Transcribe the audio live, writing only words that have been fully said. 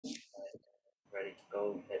Ready to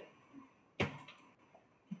go ahead.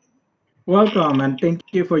 Welcome, and thank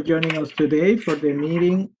you for joining us today for the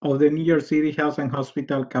meeting of the New York City Health and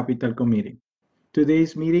Hospital Capital Committee.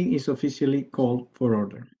 Today's meeting is officially called for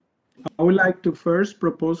order. I would like to first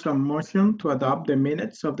propose a motion to adopt the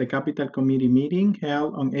minutes of the Capital Committee meeting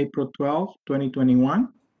held on April 12, 2021.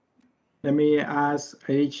 Let me ask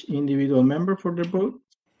each individual member for their vote.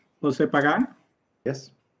 Jose Pagan,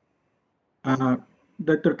 Yes.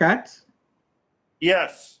 Dr. Katz,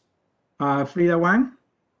 Yes. Frida Wang,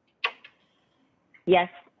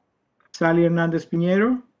 Yes. Sally Hernandez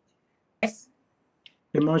Pinheiro. Yes.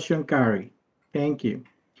 The motion carried. Thank you.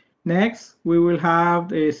 Next, we will have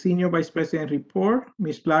the Senior Vice President report,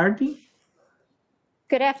 Ms. Flaherty.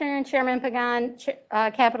 Good afternoon, Chairman Pagan,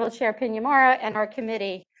 Capital Chair Pinamora, and our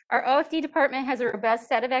committee. Our OFD department has a robust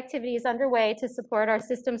set of activities underway to support our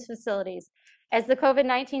systems facilities. As the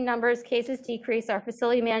COVID-19 numbers, cases decrease, our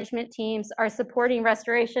facility management teams are supporting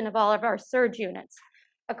restoration of all of our surge units.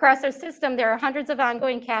 Across our system, there are hundreds of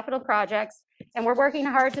ongoing capital projects, and we're working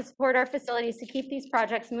hard to support our facilities to keep these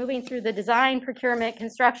projects moving through the design, procurement,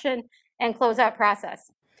 construction, and closeout process.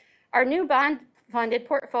 Our new bond-funded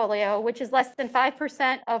portfolio, which is less than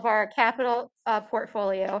 5% of our capital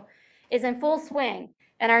portfolio, is in full swing,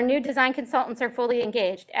 and our new design consultants are fully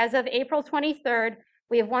engaged. As of April 23rd,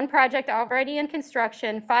 we have 1 project already in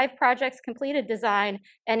construction, 5 projects completed design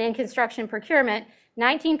and in construction procurement,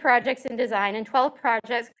 19 projects in design, and 12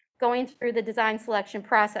 projects going through the design selection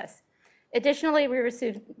process. Additionally, we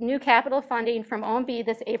received new capital funding from OMB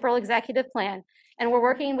this April executive plan, and we're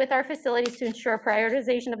working with our facilities to ensure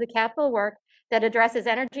prioritization of the capital work that addresses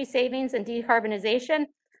energy savings and decarbonization,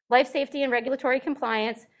 life safety and regulatory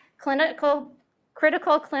compliance, critical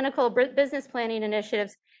clinical business planning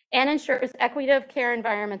initiatives, and ensures equitable care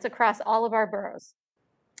environments across all of our boroughs.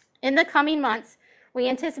 In the coming months, we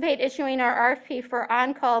anticipate issuing our RFP for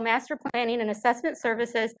on-call master planning and assessment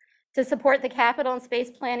services to support the capital and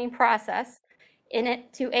space planning process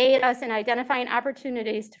to aid us in identifying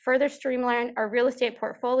opportunities to further streamline our real estate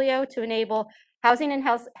portfolio to enable housing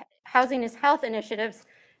is health initiatives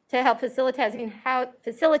to help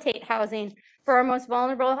facilitate housing for our most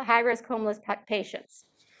vulnerable high-risk homeless patients.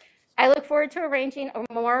 I look forward to arranging a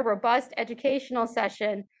more robust educational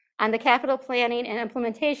session on the capital planning and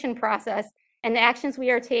implementation process and the actions we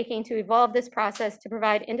are taking to evolve this process to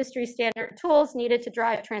provide industry standard tools needed to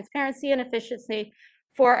drive transparency and efficiency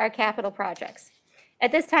for our capital projects.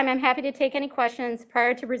 At this time, I'm happy to take any questions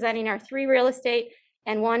prior to presenting our 3 real estate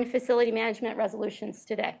and 1 facility management resolutions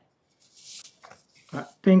today.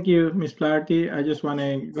 Thank you, Ms. Flaherty. I just want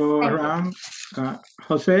to go around.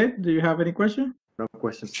 Jose, do you have any question? No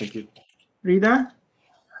questions. Thank you. Rita?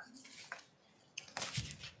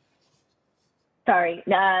 Sorry,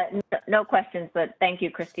 no questions, but thank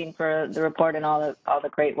you, Christine, for the report and all the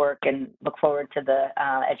great work, and look forward to the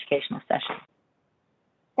educational session.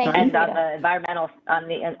 Thank you. And on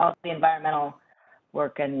the environmental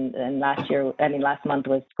work and last month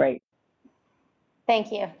was great.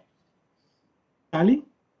 Thank you. Ali?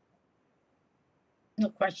 No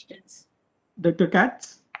questions. Dr.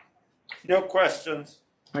 Katz? No questions.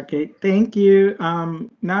 Okay, thank you.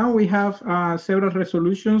 Now we have several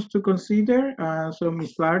resolutions to consider. So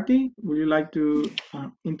Ms. Flaherty, would you like to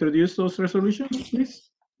introduce those resolutions, please?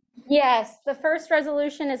 Yes, the first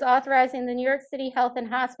resolution is authorizing the New York City Health and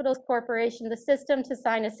Hospitals Corporation, the system, to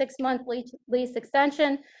sign a 6-month lease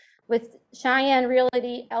extension with Cheyenne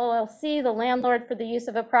Realty LLC, the landlord, for the use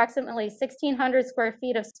of approximately 1,600 square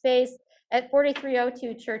feet of space at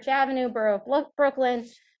 4302 Church Avenue, Borough of Brooklyn,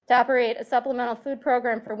 to operate a supplemental food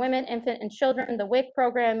program for women, infant, and children. The WIC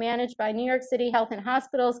program, managed by New York City Health and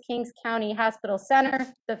Hospitals, Kings County Hospital Center,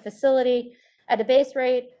 the facility, at a base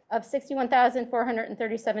rate of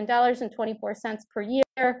 $61,437.24 per year,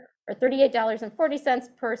 or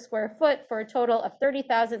 $38.40 per square foot, for a total of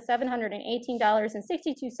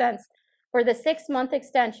 $30,718.62 for the 6-month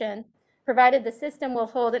extension, provided the system will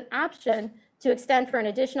hold an option to extend for an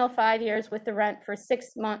additional 5 years with the rent for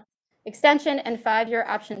 6-month extension and 5-year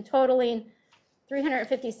option totaling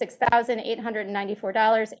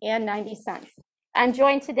 $356,894.90. I'm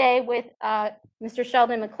joined today with Mr.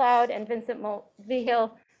 Sheldon McLeod and Vincent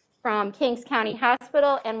Mulvihill from Kings County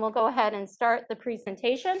Hospital, and we'll go ahead and start the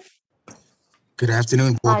presentation. Good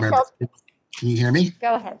afternoon, board members. Can you hear me?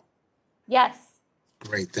 Go ahead. Yes.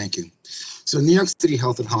 Great, thank you. So New York City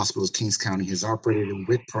Health and Hospitals, Kings County, has operated a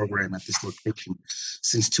WIC program at this location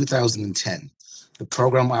since 2010. The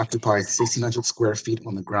program occupies 1,600 square feet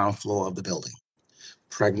on the ground floor of the building.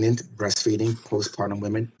 Pregnant, breastfeeding, postpartum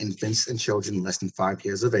women, infants, and children less than 5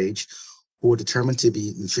 years of age, who are determined to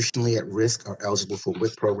be nutritionally at risk are eligible for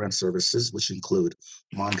WIC program services, which include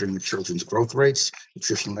monitoring the children's growth rates,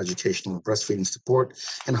 nutritional, educational, and breastfeeding support,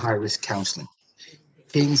 and high-risk counseling.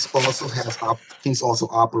 Kings also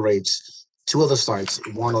operates 2 other sites,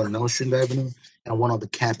 one on Mill Street Avenue and one on the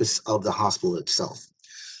campus of the hospital itself.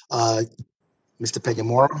 Mr.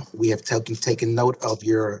 Pegamora, we have taken note of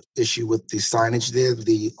your issue with the signage there,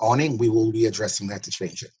 the awning. We will be addressing that to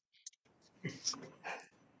change it.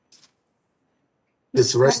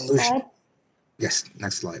 This resolution, yes,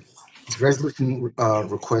 next slide. This resolution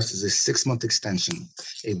request is a 6-month extension,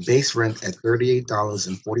 a base rent at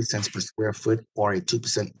 $38.40 per square foot, or a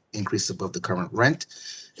 2% increase above the current rent.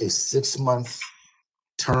 A 6-month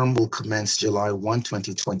term will commence July 1,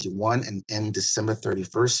 2021 and end December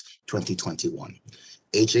 31st, 2021.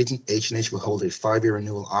 H&H will hold a 5-year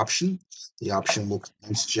renewal option. The option will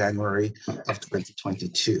commence January of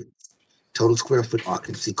 2022. Total square foot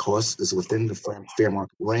occupancy cost is within the fair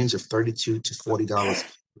market range of $32 to $40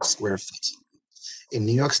 per square foot. A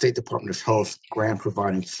New York State Department of Health grant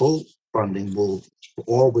providing full funding for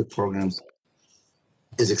all WIC programs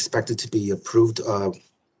is expected to be approved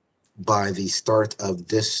by the start of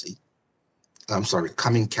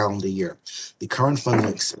coming calendar year. The current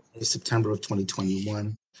funding is September of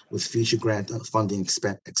 2021, with future grant funding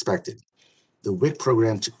expected. The WIC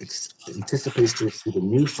program anticipates to receive a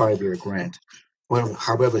new 5-year grant.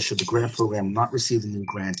 However, should the grant program not receive the new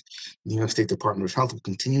grant, New York State Department of Health will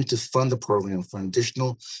continue to fund the program for an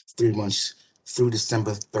additional 3 months through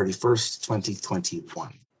December 31st,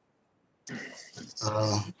 2021.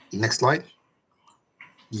 Next slide.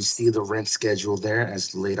 You see the rent schedule there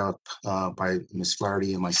as laid out by Ms.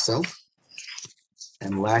 Flaherty and myself.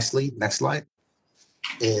 And lastly, next slide,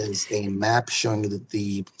 is a map showing you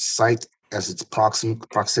the site as its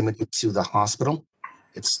proximity to the hospital.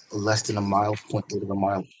 It's less than 0.8 of a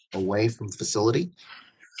mile away from the facility.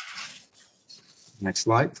 Next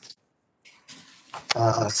slide.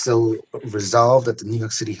 So resolved that the New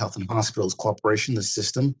York City Health and Hospitals Corporation, the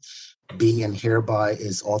system, be and hereby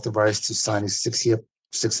is authorized to sign a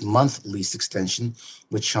 6-month lease extension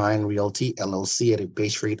with Shine Realty LLC at a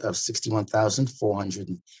base rate of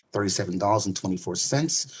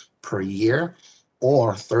 $61,437.24 per year,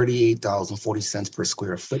 or $38.40 per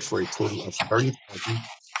square foot, for a total of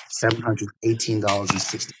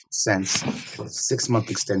 $30,718.60 for a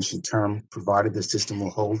 6-month extension term, provided the system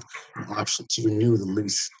will hold an option to renew the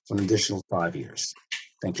lease for an additional 5 years.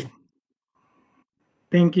 Thank you.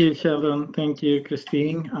 Thank you, Sheldon. Thank you,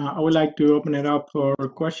 Christine. I would like to open it up for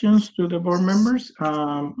questions to the board members.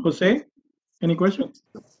 Jose, any questions?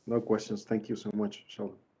 No questions. Thank you so much,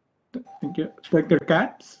 Sheldon. Thank you. Dr.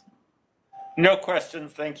 Katz? No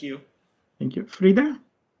questions, thank you. Thank you. Frida?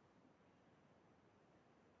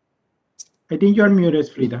 I think you are muted,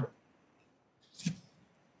 Frida.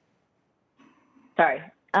 Sorry.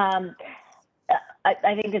 I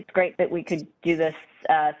think it's great that we could do this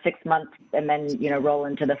 6 months and then, roll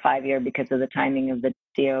into the 5-year because of the timing of the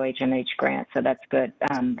DOH&H grant. So that's good.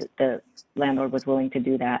 The landlord was willing to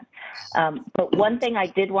do that. But one thing I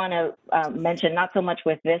did want to mention, not so much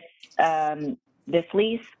with this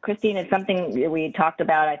lease, Christine, is something we talked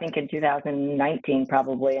about, I think, in 2019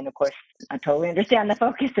 probably. And of course, I totally understand the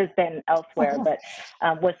focus has been elsewhere, but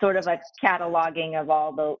was sort of a cataloging of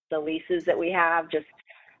all the leases that we have, just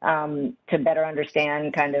to better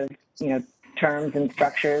understand kind of, terms and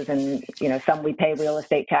structures, and, some we pay real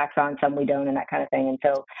estate tax on, some we don't, and that kind of thing. And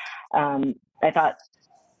so I thought,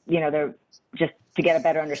 they're just to get a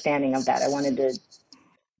better understanding of that, I wanted to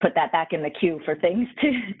put that back in the queue for things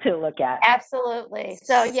to look at. Absolutely.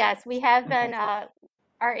 So yes, we have been, our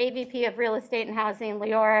AVP of Real Estate and Housing,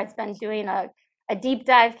 Leora, has been doing a deep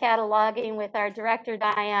dive cataloging with our director,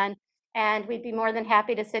 Diane, and we'd be more than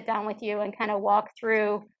happy to sit down with you and kind of walk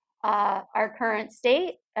through our current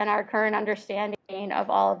state and our current understanding of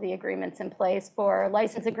all of the agreements in place for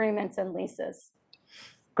license agreements and leases.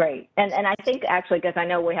 Great. And I think actually, because I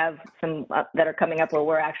know we have some that are coming up where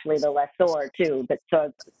we're actually the lessor too, but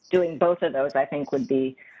so doing both of those, I think, would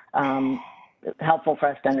be helpful for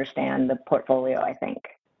us to understand the portfolio, I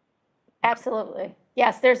think. Absolutely.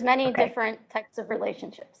 Yes, there's many different types of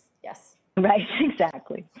relationships. Yes. Right,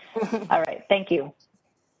 exactly. All right, thank you.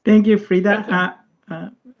 Thank you, Frida.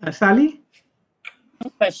 Thank Sally? No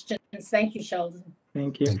questions. Thank you, Sheldon.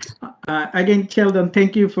 Thank you. Again, Sheldon,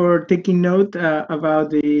 thank you for taking note about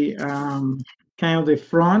the kind of the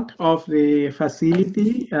front of the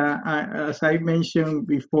facility. As I mentioned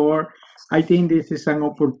before, I think this is an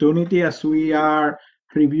opportunity, as we are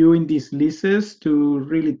reviewing these leases to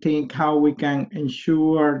really think how we can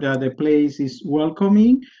ensure that the place is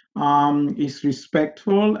welcoming, is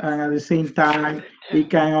respectful, and at the same time, it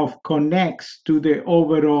kind of connects to the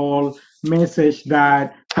overall message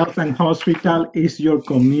that Health and Hospital is your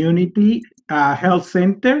community health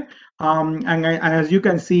center. And as you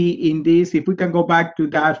can see in this, if we can go back to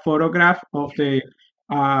that photograph of the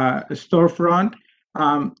storefront,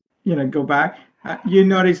 go back. You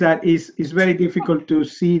notice that it's very difficult to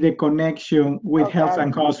see the connection with Health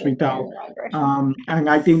and Hospital. And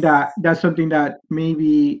I think that that's something that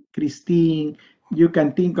maybe Christine, you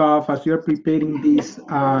can think of as you're preparing this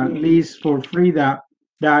list for Frida,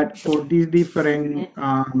 that for these different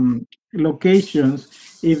locations,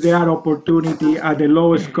 if there are opportunity at the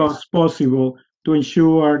lowest cost possible to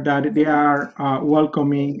ensure that they are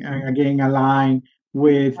welcoming and again aligned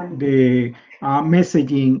with the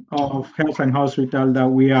messaging of Health and Hospital, that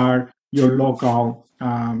we are your local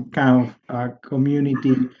kind of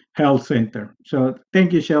community health center. So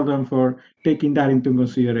thank you, Sheldon, for taking that into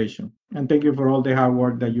consideration. And thank you for all the hard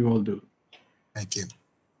work that you all do. Thank you.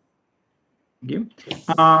 Thank you.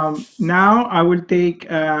 Now I will take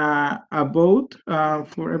a vote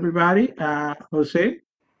for everybody. Jose,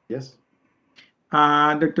 Yes.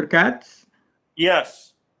 Dr. Katz,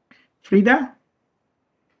 Yes. Frida,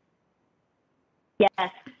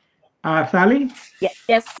 Yes. Sally,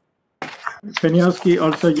 Yes. Peniowski,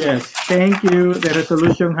 also yes. Thank you. The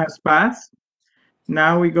resolution has passed.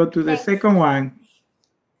 Now we go to the Thanks. second one.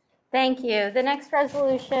 Thank you. The next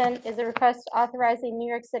resolution is a request authorizing New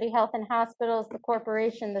York City Health and Hospitals, the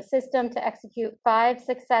corporation, the system, to execute 5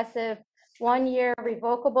 successive one-year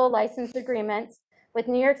revocable license agreements with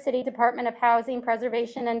New York City Department of Housing,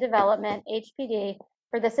 Preservation and Development, HPD,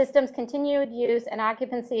 for the system's continued use and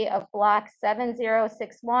occupancy of Block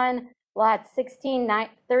 7061, lots 16,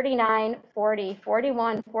 39, 40,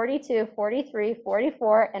 41, 42, 43,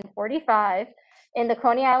 44, and 45, in the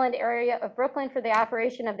Coney Island area of Brooklyn for the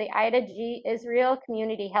operation of the Ida G. Israel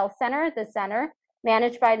Community Health Center, the center,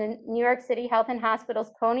 managed by the New York City Health and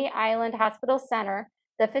Hospitals Coney Island Hospital Center,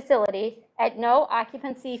 the facility, at no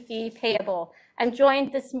occupancy fee payable. I'm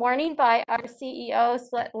joined this morning by our CEO,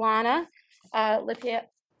 Svetlana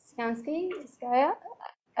Lipyansky.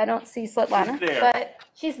 I don't see Svetlana, She's there. but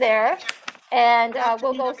she's there. And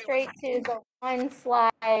we'll go straight to the one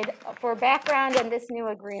slide for background and this new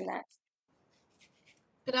agreement.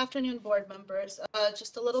 Good afternoon, board members.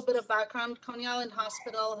 Just a little bit of background. Coney Island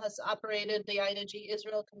Hospital has operated the Ida G.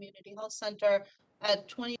 Israel Community Health Center at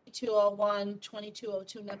 2201,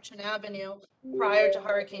 2202 Neptune Avenue prior to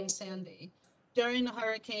Hurricane Sandy. During the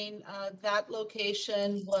hurricane, that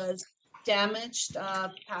location was damaged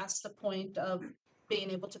past the point of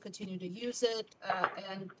being able to continue to use it.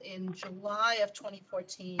 And in July of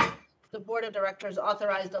 2014, the board of directors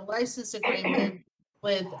authorized a license agreement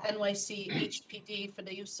with NYC HPD for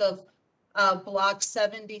the use of Block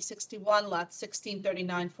 7061, lots 16,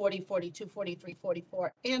 39, 40, 42, 43,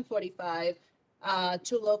 44, and 45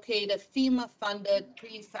 to locate a FEMA-funded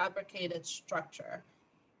prefabricated structure.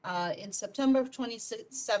 In September of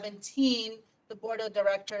 2017, the board of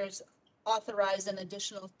directors authorized an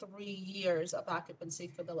additional 3 years of occupancy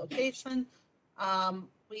for the location.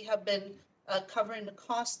 We have been covering the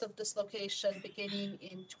cost of this location beginning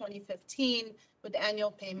in 2015 with annual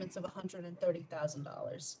payments of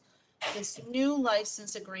 $130,000. This new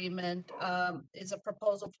license agreement is a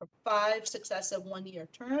proposal for 5 successive one-year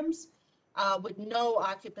terms with no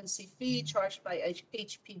occupancy fee charged by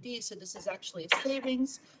HPD. So this is actually a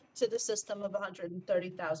savings to the system of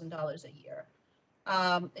 $130,000 a year.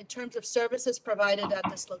 In terms of services provided at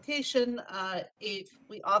this location,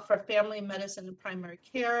 we offer family medicine and primary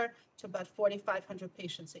care to about 4,500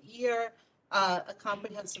 patients a year, a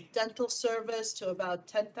comprehensive dental service to about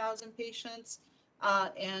 10,000 patients,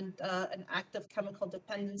 and an active chemical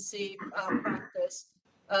dependency practice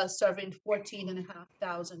serving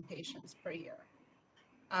 14,500 patients per year.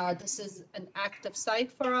 This is an active site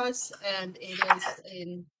for us, and it is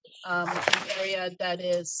in an area that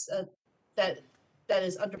is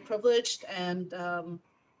underprivileged, and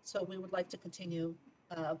so we would like to continue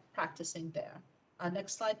practicing there.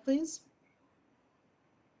 Next slide, please.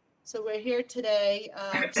 So we're here today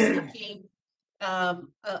seeking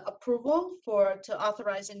approval to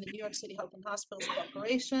authorizing the New York City Health and Hospitals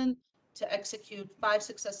Corporation to execute 5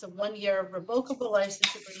 successive one-year revocable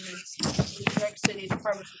license agreements with the New York City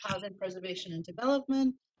Department of Housing, Preservation and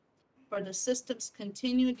Development for the system's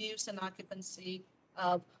continued use and occupancy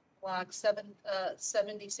of Block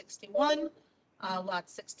 7061,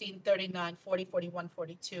 lots 16, 39, 40, 41,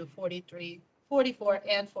 42, 43, 44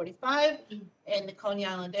 and 45 in the Coney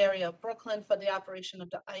Island area of Brooklyn for the operation of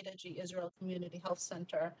the Ida G. Israel Community Health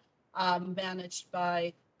Center, managed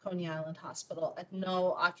by Coney Island Hospital at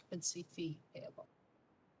no occupancy fee payable.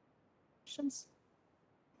 Questions?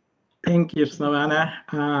 Thank you, Slavana.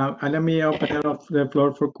 Let me open up the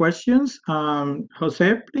floor for questions.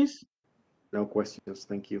 Jose, please. No questions.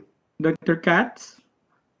 Thank you. Dr. Katz.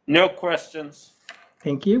 No questions.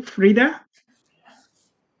 Thank you. Frida.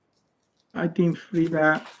 I think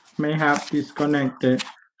Frida may have disconnected.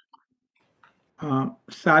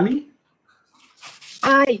 Sally.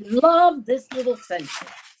 I love this little center.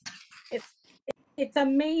 It's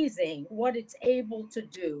amazing what it's able to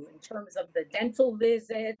do in terms of the dental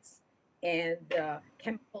visits and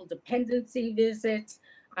chemical dependency visits.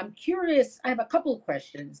 I'm curious, I have a couple of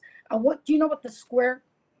questions. What do you know what the square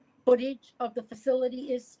footage of the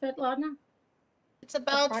facility is, Svetlana? It's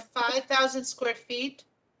about 5,000 square feet.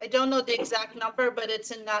 I don't know the exact number, but it's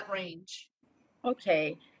in that range.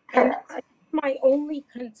 Okay, and my only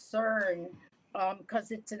concern, because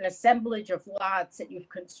it's an assemblage of lots that you've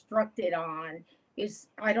constructed on, is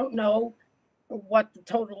I don't know what the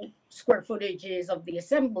total square footage is of the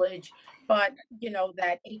assemblage, but you know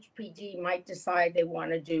that HPD might decide they want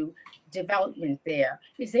to do development there.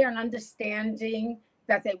 Is there an understanding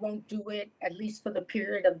that they won't do it, at least for the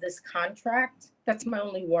period of this contract? That's my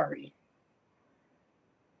only worry.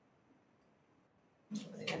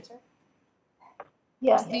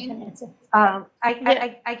 Yeah, Christine? you can answer.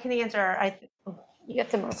 I can answer. You get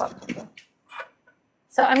to move up.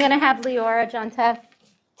 So I'm going to have Leora Jontef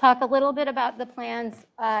talk a little bit about the plans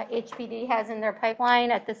HPD has in their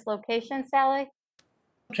pipeline at this location, Sally.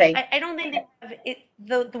 Okay, I don't think they have it,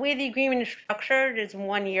 the way the agreement is structured is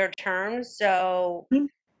 1-year terms, so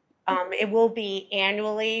it will be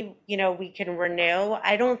annually, you know, we can renew.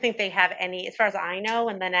 I don't think they have any, as far as I know,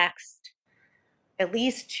 in the next at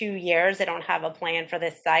least 2 years, they don't have a plan for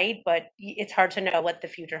this site, but it's hard to know what the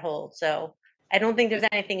future holds. So I don't think there's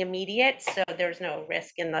anything immediate, so there's no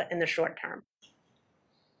risk in the short term.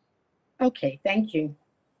 okay, thank you.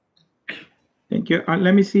 Thank you.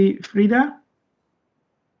 Let me see, Frida.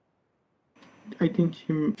 I think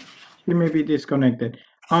she may be disconnected.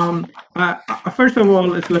 First of all,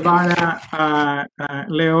 Slavana,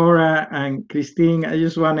 Leora, and Christine, I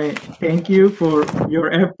just want to thank you for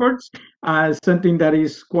your efforts. Something that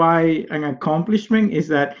is quite an accomplishment is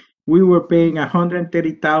that we were paying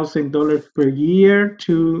 $130,000 per year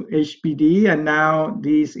to HPD, and now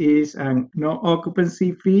this is a no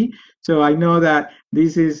occupancy fee. So I know that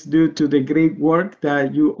this is due to the great work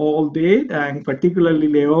that you all did, and particularly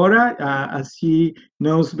Leora, as she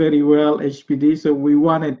knows very well HPD. So we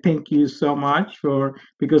want to thank you so much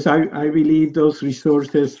because I believe those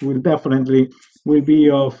resources will be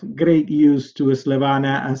of great use to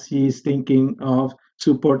Slavana as she is thinking of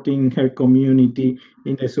supporting her community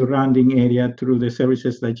in the surrounding area through the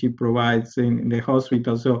services that she provides in the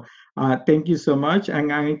hospital. So thank you so much.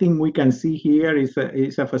 And I think we can see here is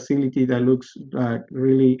a facility that looks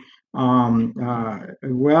really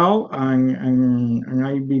well, and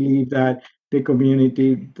I believe that the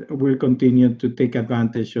community will continue to take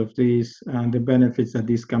advantage of these the benefits that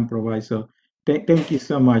this can provide. So thank you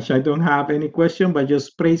so much. I don't have any question, but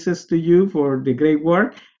just praises to you for the great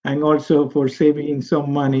work and also for saving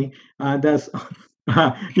some money. That's,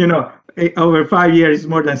 over 5 years,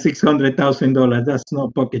 more than $600,000. That's no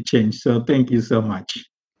pocket change. So thank you so much.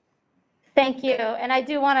 Thank you. And I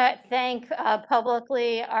do want to thank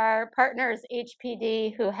publicly our partners,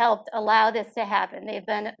 HPD, who helped allow this to happen. They've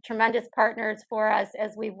been tremendous partners for us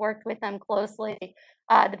as we've worked with them closely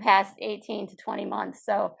the past 18 to 20 months.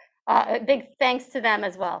 So a big thanks to them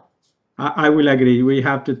as well. I will agree. We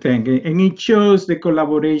have to thank it. And it shows the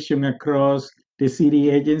collaboration across the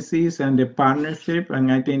city agencies and the partnership.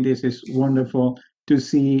 And I think this is wonderful to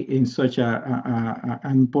see in such an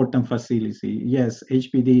important facility. Yes,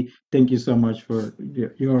 HPD, thank you so much for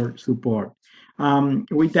your support.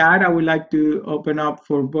 With that, I would like to open up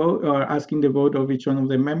for vote or asking the vote of each one of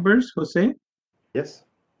the members. Jose? Yes.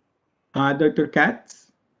 Dr.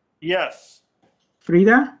 Katz? Yes.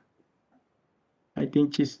 Frida? I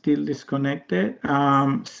think she's still disconnected.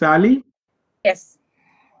 Sally? Yes.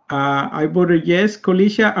 I voted yes.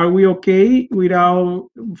 Kolisha, are we okay without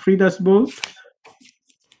Frida's vote?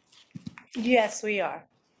 Yes, we are.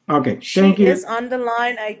 Okay, She thank you. is on the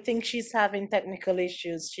line. I think she's having technical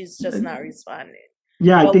issues. She's just not responding.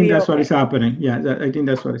 Yeah, I But think we're that's what okay. is happening. Yeah, I think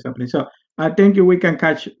that's what is happening. So thank you. We can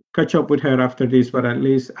catch up with her after this, but at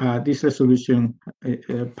least this resolution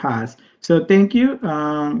passed. So thank you,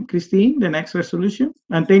 Christine, the next resolution.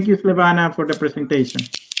 And thank you, Slavana, for the presentation.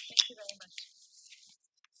 Thank you very much.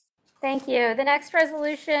 Thank you. The next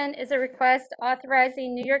resolution is a request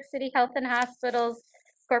authorizing New York City Health and Hospitals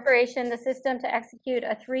Corporation, the system, to execute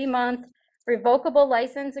a 3-month revocable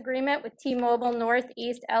license agreement with T-Mobile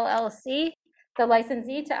Northeast LLC, the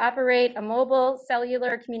licensee to operate a mobile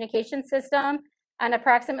cellular communication system on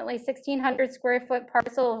approximately 1,600 square foot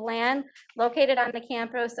parcel of land located on the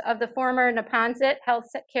campus of the former Neponset Health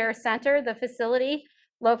Care Center, the facility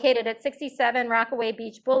located at 67 Rockaway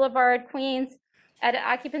Beach Boulevard, Queens, at an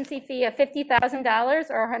occupancy fee of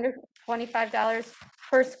 $50,000 or $125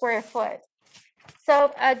 per square foot.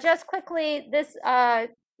 So just quickly, this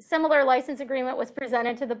similar license agreement was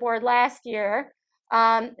presented to the board last year.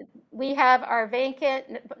 We have our vacant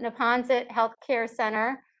Neponset Health Care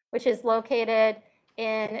Center, which is located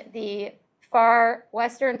in the far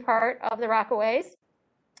western part of the Rockaways.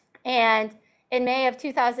 And in May of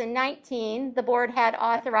 2019, the board had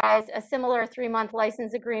authorized a similar 3-month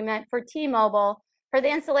license agreement for T-Mobile for the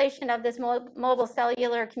installation of this mobile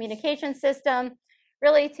cellular communication system,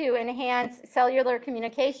 really to enhance cellular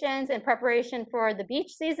communications in preparation for the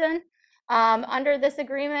beach season. Under this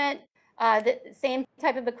agreement, the same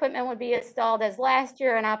type of equipment would be installed as last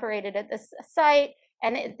year and operated at this site.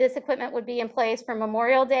 And this equipment would be in place from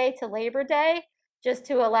Memorial Day to Labor Day, just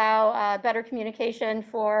to allow better communication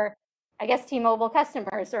for, I guess, T-Mobile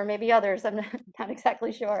customers, or maybe others, I'm not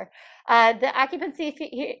exactly sure. The occupancy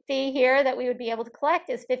fee here that we would be able to collect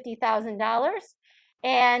is $50,000.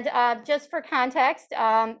 And just for context,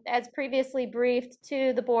 as previously briefed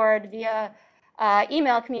to the board via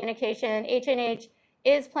email communication, H&H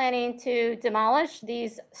is planning to demolish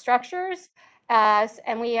these structures.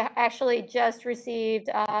 And we actually just received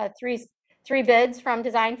three bids from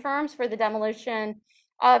design firms for the demolition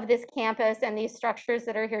of this campus and these structures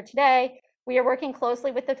that are here today. We are working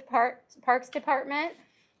closely with the Parks Department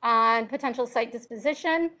on potential site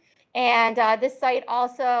disposition. And this site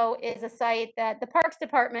also is a site that the Parks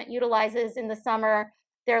Department utilizes in the summer.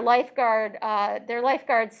 Their lifeguards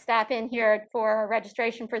stop in here for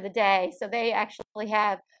registration for the day. So they actually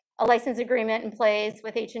have a license agreement in place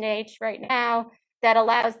with H&H right now that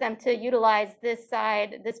allows them to utilize this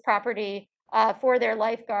property for their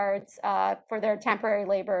lifeguards for their temporary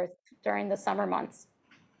labor during the summer months.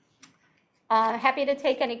 Happy to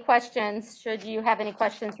take any questions should you have any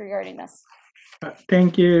questions regarding this.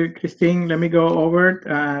 Thank you, Christine. Let me go over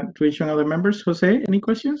to each one of the members. Jose, any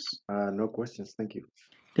questions? No questions. Thank you.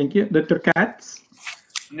 Thank you. Dr. Katz?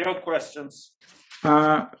 No questions.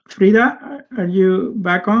 Frida, are you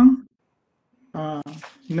back on? No?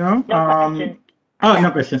 No questions. Oh, Yeah.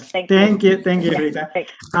 no questions. Thank Thank you, Yeah, Frida.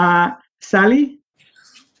 thanks. Sally?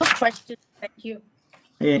 No question. Thank you.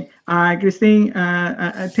 Okay. Christine,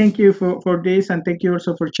 thank you for this, and thank you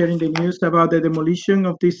also for sharing the news about the demolition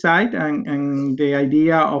of this site and the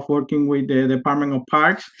idea of working with the Department of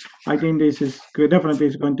Parks. I think this is definitely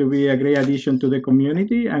is going to be a great addition to the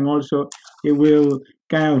community, and also it will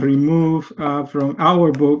kind of remove from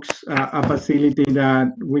our books a facility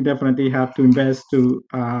that we definitely have to invest to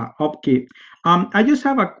upkeep. I just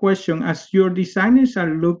have a question. As your designers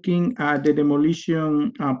are looking at the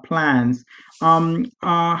demolition plans,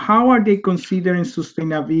 how are they considering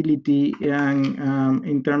sustainability and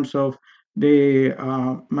in terms of the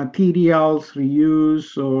materials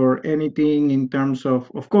reuse or anything in terms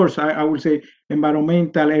of course, I would say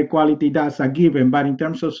environmental air quality, that's a given, but in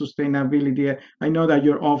terms of sustainability, I know that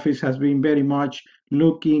your office has been very much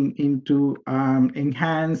looking into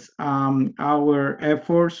enhance our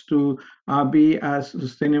efforts to be as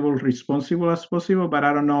sustainable, responsible as possible, but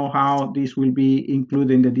I don't know how this will be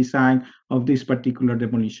included in the design of this particular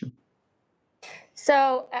demolition.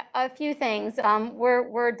 So a few things.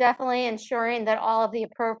 We're definitely ensuring that all of the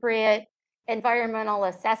appropriate environmental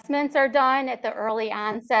assessments are done at the early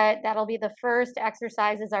onset. That'll be the first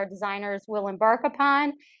exercises our designers will embark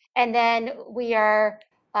upon. And then we are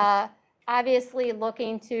obviously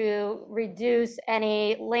looking to reduce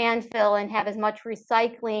any landfill and have as much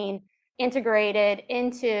recycling integrated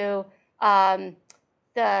into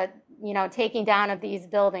the taking down of these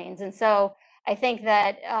buildings. And so I think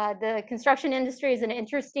that the construction industry is an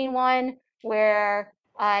interesting one where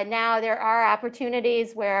now there are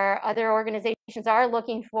opportunities where other organizations are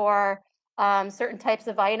looking for certain types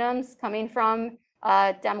of items coming from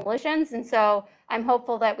demolitions. And so I'm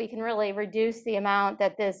hopeful that we can really reduce the amount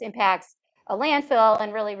that this impacts a landfill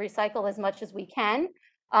and really recycle as much as we can.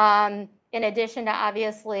 In addition to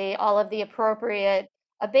obviously all of the appropriate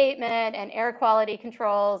abatement and air quality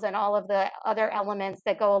controls and all of the other elements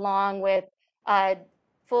that go along with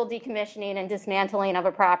full decommissioning and dismantling of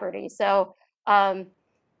a property. So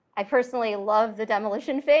I personally love the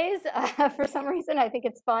demolition phase for some reason. I think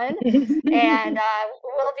it's fun, and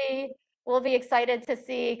we'll be excited to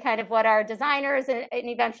see kind of what our designers and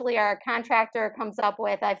eventually our contractor comes up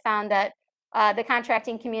with. I found that the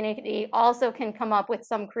contracting community also can come up with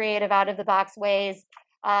some creative out of the box ways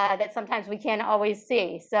that sometimes we can't always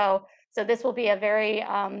see. So this will be a very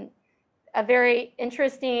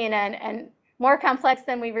interesting and more complex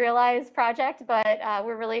than we realized project, but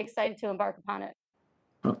we're really excited to embark upon it.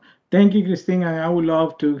 Thank you, Christine. I would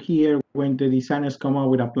love to hear when the designers come up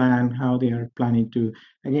with a plan, how they are planning to,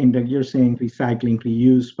 again, that you're saying recycling,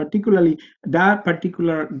 reuse, particularly that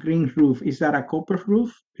particular green roof. Is that a copper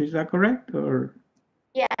roof? Is that correct? Or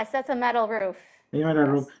Yes, that's a metal roof. a metal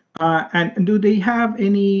roof. Yes. And do they have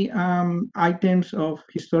any items of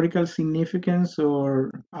historical significance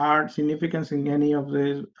or art significance in any of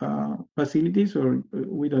the facilities, or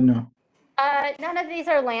we don't know? None of these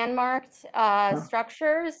are landmarked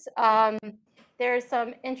structures. There's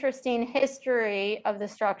some interesting history of the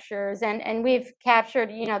structures, and we've captured,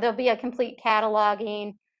 there'll be a complete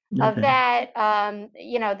cataloging of that.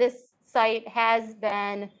 This site has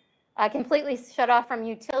been completely shut off from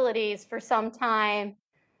utilities for some time.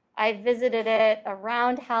 I visited it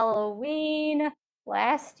around Halloween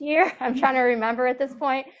last year. I'm trying to remember at this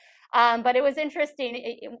point. But it was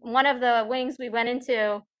interesting. One of the wings we went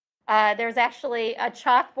into, there's actually a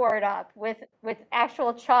chalkboard up with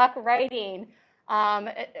actual chalk writing,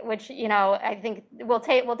 which I think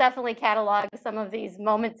we'll definitely catalog some of these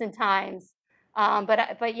moments in times.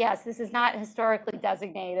 But yes, this is not historically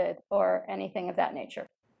designated or anything of that nature.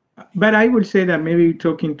 But I would say that maybe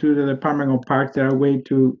talking to the Department of Parks, there are ways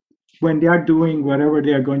to, when they are doing whatever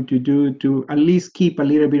they are going to do, to at least keep a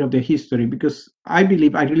little bit of the history, because I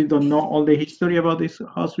believe I really don't know all the history about this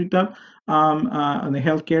hospital and the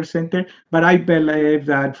healthcare center, but I believe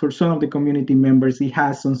that for some of the community members, it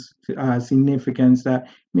has some significance that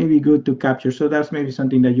may be good to capture. So that's maybe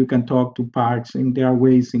something that you can talk to Parks, and there are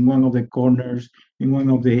ways in one of the corners, in one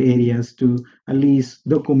of the areas, to at least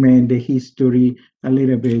document the history a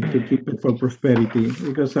little bit to keep it for prosperity,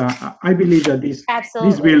 because I believe that this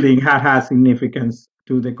building has significance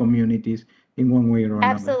to the communities in one way or another.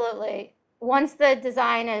 Absolutely. Once the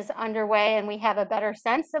design is underway and we have a better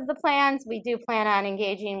sense of the plans, we do plan on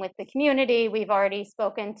engaging with the community. We've already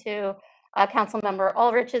spoken to Councilmember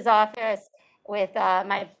Ulrich's office with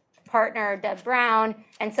my partner, Deb Brown.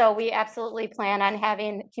 And so we absolutely plan on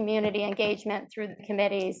having community engagement through the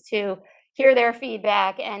committees to hear their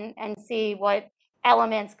feedback and see what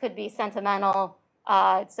elements could be sentimental,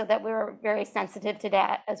 so that we're very sensitive to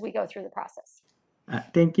that as we go through the process.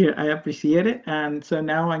 Thank you. I appreciate it. And so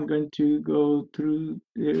now I'm going to go through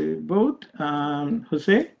the vote.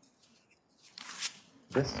 Jose?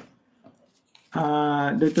 Yes.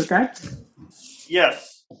 Dr. Katz?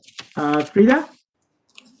 Yes. Frida?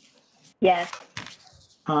 Yes.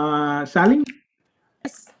 Sally?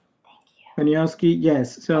 Yes. Paniowski?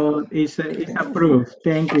 Yes. So it's approved.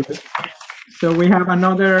 Thank you. So we have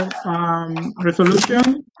another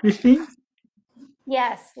resolution, Christine?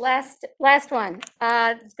 Yes, last one.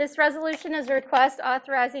 This resolution is a request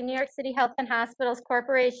authorizing New York City Health and Hospitals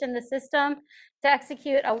Corporation, the system, to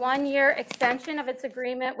execute a 1-year extension of its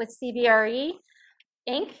agreement with CBRE,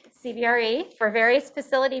 Inc., CBRE, for various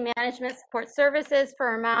facility management support services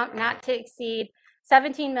for an amount not to exceed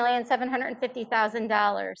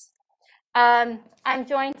 $17,750,000. I'm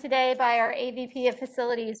joined today by our AVP of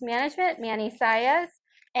Facilities Management, Manny Saez,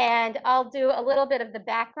 and I'll do a little bit of the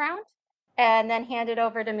background and then hand it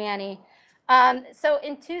over to Manny. So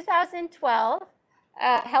in 2012,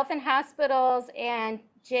 Health and Hospitals and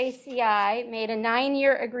JCI made a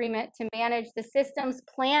 9-year agreement to manage the system's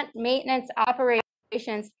plant maintenance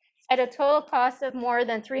operations at a total cost of more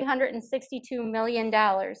than $362 million.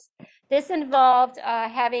 This involved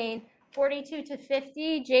having 42 to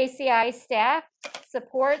 50 JCI staff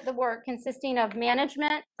support the work consisting of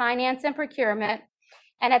management, finance, and procurement.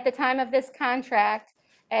 And at the time of this contract,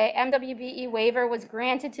 a MWBE waiver was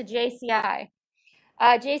granted to JCI.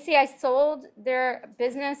 JCI sold their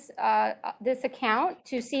business, this account,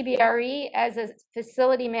 to CBRE as a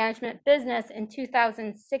facility management business in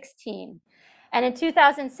 2016. And in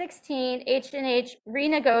 2016, H&H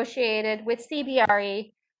renegotiated with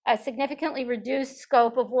CBRE a significantly reduced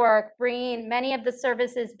scope of work, bringing many of the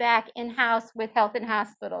services back in-house with Health and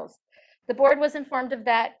Hospitals. The board was informed of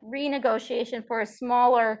that renegotiation for a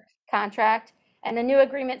smaller contract, and the new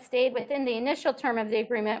agreement stayed within the initial term of the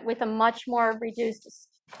agreement with a much more reduced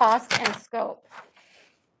cost and scope.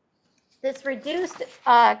 This reduced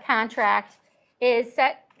contract was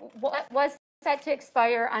set to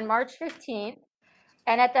expire on March 15th.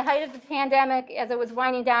 And at the height of the pandemic, as it was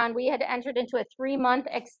winding down, we had entered into a 3-month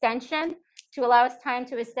extension to allow us time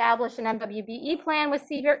to establish an MWBE plan with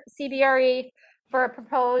CBRE for a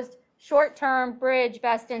proposed short-term bridge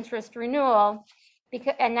best interest renewal.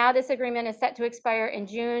 And now this agreement is set to expire in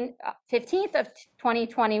June 15th of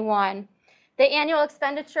 2021. The annual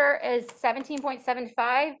expenditure is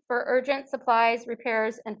 $17.75 for urgent supplies,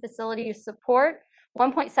 repairs, and facility use support.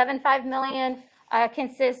 $1.75 million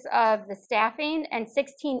consists of the staffing, and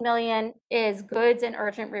 $16 million is goods and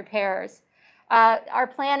urgent repairs. Our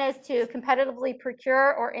plan is to competitively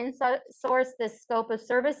procure or in-source this scope of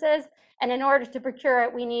services, and in order to procure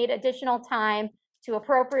it, we need additional time to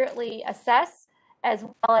appropriately assess as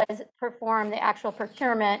well as perform the actual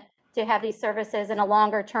procurement to have these services in a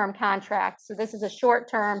longer-term contract. So this is a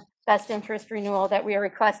short-term best interest renewal that we are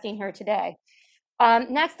requesting here today.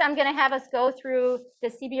 Next, I'm going to have us go through the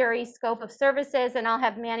CBRE scope of services, and I'll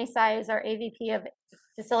have Manny Sias, our AVP of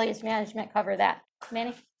Facilities Management, cover that.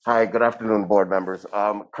 Manny? Hi, good afternoon, board members.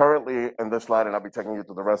 Currently in this slide, and I'll be taking you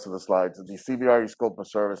through the rest of the slides, the CBRE scope of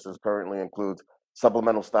services currently includes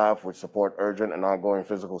supplemental staff, which support urgent and ongoing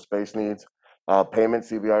physical space needs. Payment,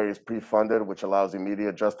 CBRE is pre-funded, which allows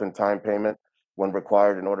immediate just-in-time payment when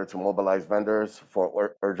required in order to mobilize vendors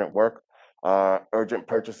for urgent work. Urgent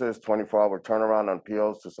purchases, 24-hour turnaround on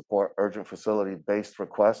POs to support urgent facility-based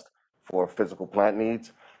requests for physical plant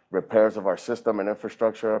needs. Repairs of our system and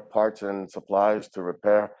infrastructure, parts and supplies to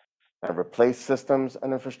repair and replace systems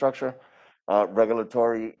and infrastructure.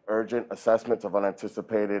 Regulatory urgent assessments of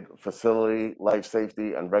unanticipated facility, life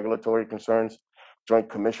safety, and regulatory concerns. Joint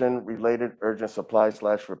Commission related urgent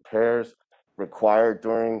supply/repairs required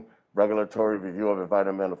during regulatory review of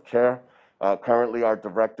environmental care. Currently, our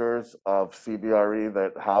directors of CBRE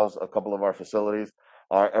that house a couple of our facilities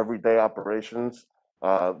are everyday operations,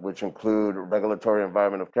 which include regulatory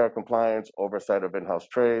environment of care compliance, oversight of in-house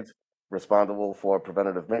trades, responsible for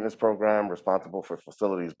preventative maintenance program, responsible for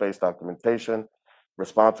facilities-based documentation,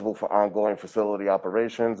 responsible for ongoing facility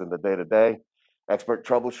operations in the day-to-day, expert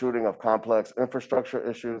troubleshooting of complex infrastructure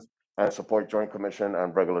issues, and support Joint Commission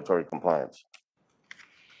and regulatory compliance.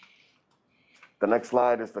 The next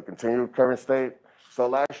slide is the continued current state. So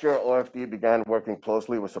last year, OFD began working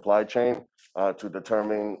closely with supply chain to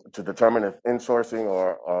determine if insourcing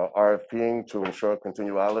or RFPing to ensure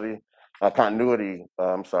continuity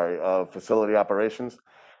of facility operations.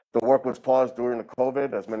 The work was paused during the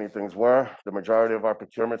COVID, as many things were. The majority of our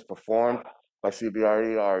procurements performed by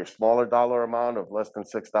CBRE are a smaller dollar amount of less than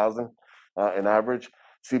 $6,000 in average.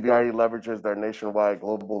 CBRE leverages their nationwide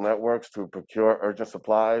global networks to procure urgent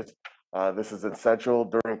supplies. This is essential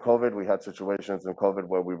during COVID. We had situations in COVID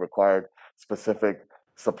where we required specific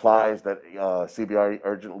supplies that CBRE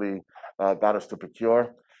urgently got us to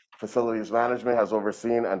procure. Facilities management has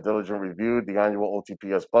overseen and diligently reviewed the annual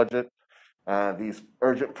OTPS budget. And these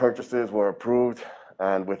urgent purchases were approved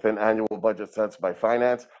and within annual budget sets by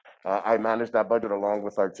finance. I manage that budget along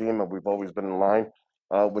with our team, and we've always been in line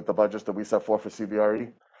with the budgets that we set forth for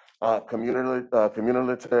CBRE. Cumulative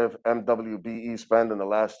MWBE spend in the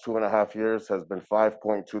last 2.5 years has been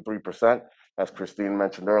 5.23%. As Christine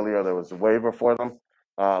mentioned earlier, there was a waiver for them.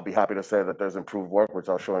 I'll be happy to say that there's improved work, which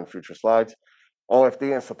I'll show in future slides.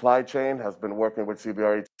 OFD and supply chain has been working with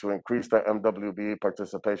CBRE to increase their MWBE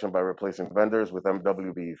participation by replacing vendors with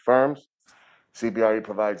MWBE firms. CBRE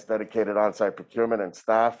provides dedicated on-site procurement and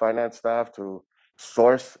finance staff to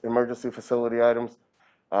source emergency facility items,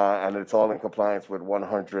 and it's all in compliance with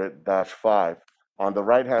 100-5. On the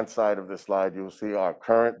right-hand side of this slide, you'll see our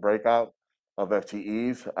current breakout of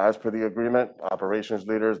FTEs as per the agreement: operations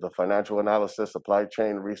leaders, the financial analysis, supply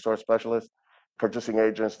chain resource specialists, purchasing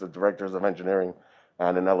agents, the directors of engineering,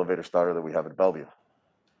 and an elevator starter that we have at Bellevue.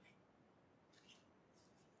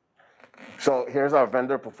 So here's our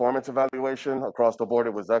vendor performance evaluation. Across the board,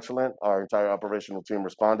 it was excellent. Our entire operational team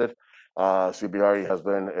responded. CBRE has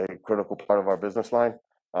been a critical part of our business line,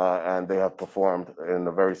 and they have performed in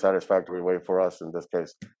a very satisfactory way for us, in this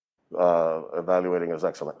case, evaluating as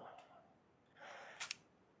excellent.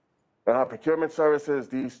 In our procurement services,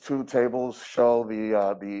 these two tables show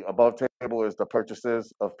the above table is the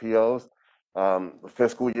purchases of POs, the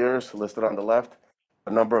fiscal years listed on the left,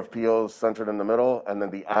 the number of POs centered in the middle, and then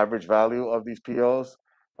the average value of these POs.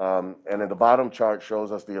 And in the bottom chart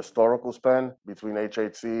shows us the historical spend between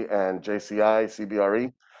HHC and JCI,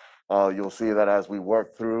 CBRE. You'll see that as we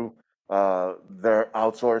work through their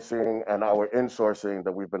outsourcing and our insourcing,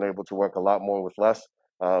 that we've been able to work a lot more with less.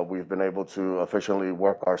 We've been able to efficiently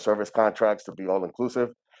work our service contracts to be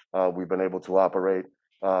all-inclusive. We've been able to operate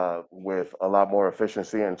with a lot more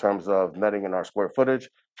efficiency in terms of netting in our square footage.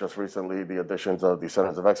 Just recently, the additions of the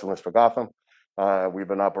Centers of Excellence for Gotham. We've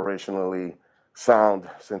been operationally sound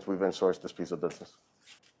since we've insourced this piece of business.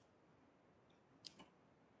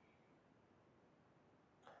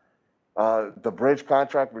 The bridge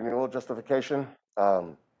contract renewal justification,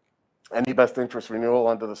 any best interest renewal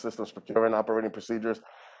under the system's procurement operating procedures,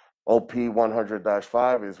 OP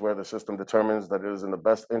 100-5 is where the system determines that it is in the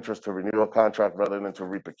best interest to renew a contract rather than to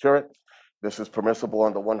reprocure it. This is permissible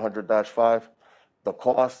under 100-5. The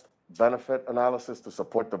cost benefit analysis to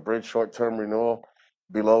support the bridge short-term renewal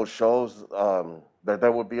below shows that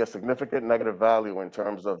there would be a significant negative value in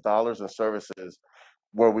terms of dollars and services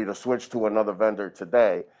were we to switch to another vendor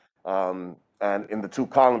today. And in the two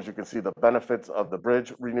columns, you can see the benefits of the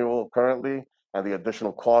bridge renewal currently and the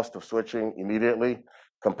additional cost of switching immediately.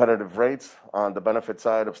 Competitive rates on the benefit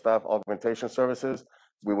side of staff augmentation services.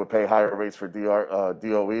 We would pay higher rates for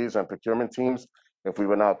DOEs and procurement teams. If we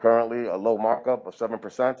went out currently, a low markup of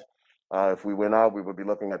 7%. If we went out, we would be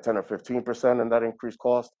looking at 10 or 15% in that increased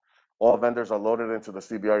cost. All vendors are loaded into the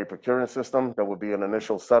CBRE procurement system. There would be an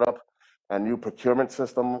initial setup and new procurement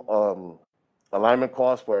system alignment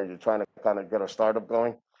costs where you're trying to kind of get a startup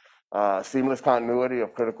going. Seamless continuity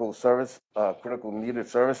of critical needed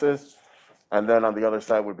services. And then on the other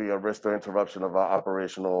side would be a risk to interruption of our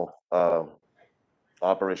operational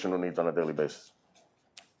needs on a daily basis.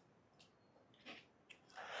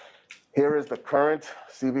 Here is the current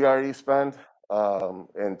CBRE spend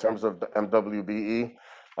in terms of the MWBE.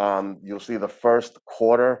 You'll see the first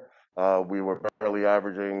quarter, we were barely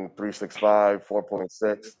averaging 365, 4.6,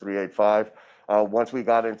 385. Once we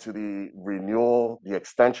got into the renewal, the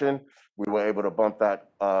extension, we were able to bump that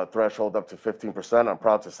threshold up to 15%. I'm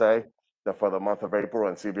proud to say that for the month of April,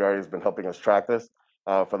 and CBRE has been helping us track this,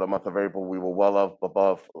 for the month of April, we were well up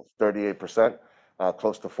above 38%,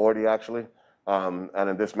 close to 40 actually. And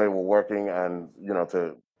in this May, we're working and,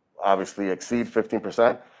 to obviously exceed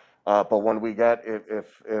 15%. But when we get,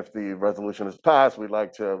 if the resolution is passed, we'd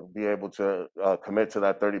like to be able to commit to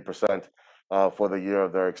that 30% for the year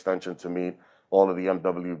of their extension to meet all of the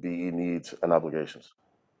MWBE needs and obligations.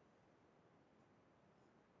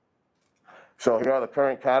 So here are the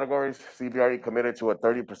current categories. CBRE committed to a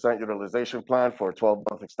 30% utilization plan for a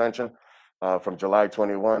 12-month extension from July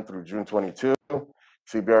 21 through June 22.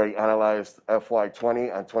 CBRE analyzed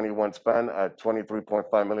FY20 and 21 spend at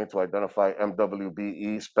 $23.5 million to identify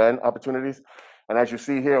MWBE spend opportunities. And as you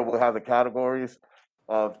see here, we'll have the categories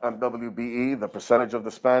of MWBE, the percentage of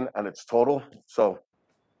the spend, and its total. So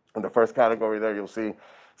in the first category there, you'll see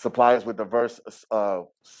suppliers with diverse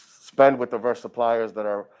spend with diverse suppliers that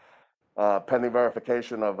are pending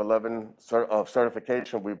verification of 11 of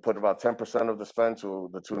certification. We put about 10% of the spend to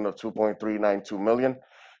the tune of $2.392 million.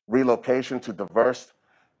 Relocation to diverse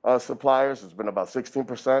suppliers has been about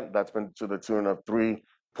 16%. That's been to the tune of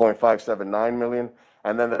 $3.579 million.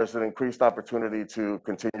 And then there's an increased opportunity to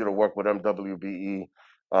continue to work with MWBE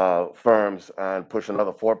firms and push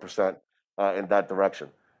another 4% in that direction.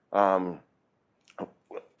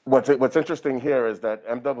 What's interesting here is that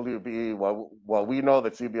MWBE, while we know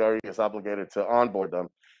that CBRE is obligated to onboard them,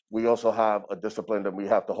 we also have a discipline that we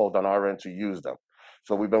have to hold on our end to use them.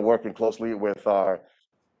 So we've been working closely with our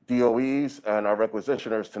DOEs and our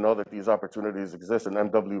requisitioners to know that these opportunities exist in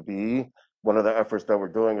MWBE. One of the efforts that we're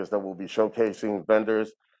doing is that we'll be showcasing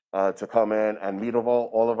vendors to come in and meet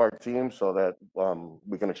all of our teams so that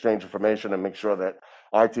we can exchange information and make sure that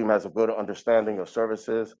our team has a good understanding of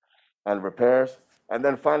services and repairs. And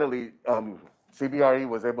then finally, CBRE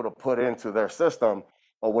was able to put into their system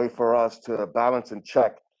a way for us to balance and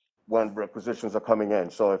check when requisitions are coming in.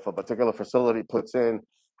 So if a particular facility puts in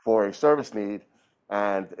for a service need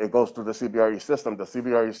and it goes through the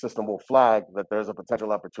CBRE system will flag that there's a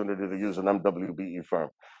potential opportunity to use an MWBE firm.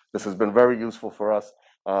 This has been very useful for us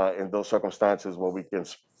in those circumstances where we can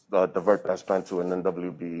divert that spend to an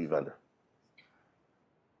MWBE vendor.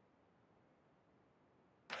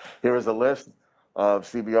 Here is a list of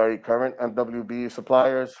CBRE current MWBE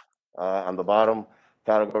suppliers. On the bottom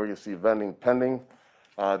category, you see vending pending.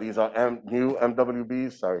 These are new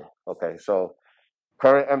MWBs, sorry. Okay, so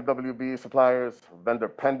current MWBE suppliers, vendor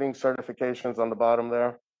pending certifications on the bottom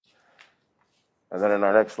there. And then in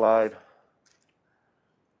our next slide,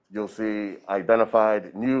 you'll see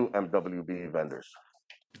identified new MWBE vendors.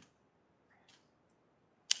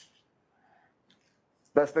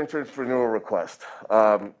 Best interest renewal request.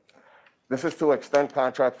 This is to extend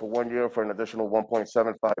contract for 1 year for an additional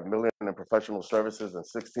 $1.75 million in professional services and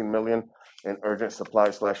 $16 million in urgent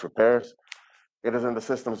supply/repairs. It is in the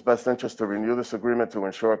system's best interest to renew this agreement to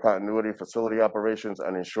ensure continuity of facility operations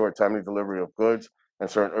and ensure timely delivery of goods and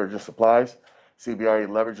certain urgent supplies. CBRE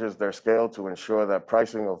leverages their scale to ensure that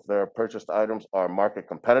pricing of their purchased items are market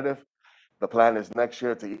competitive. The plan is next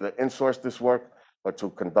year to either insource this work or to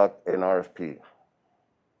conduct an RFP.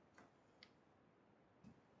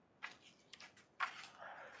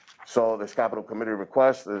 So this capital committee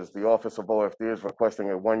request is the Office of OFD is requesting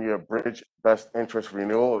a one-year bridge best interest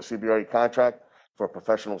renewal of CBRE contract for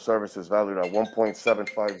professional services valued at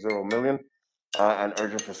 $1.750 million and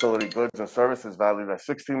urgent facility goods and services valued at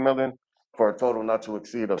 $16 million for a total not to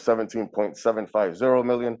exceed of $17.750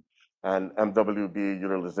 million and MWB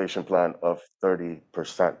utilization plan of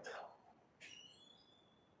 30%.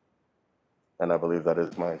 And I believe that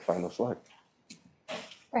is my final slide.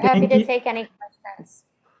 We're happy Thank to you. take any questions.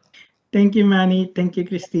 Thank you, Manny. Thank you,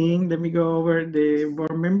 Christine. Let me go over the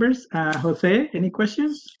board members. Jose, any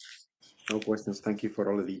questions? No questions. Thank you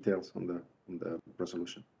for all the details on the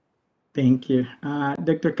resolution. Thank you.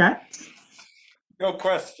 Dr. Katz? No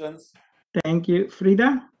questions. Thank you.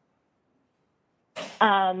 Frida?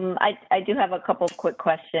 I do have a couple of quick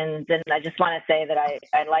questions, and I just want to say that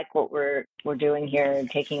I like what we're doing here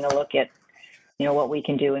and taking a look at, you know, what we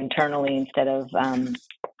can do internally instead of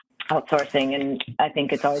outsourcing. And I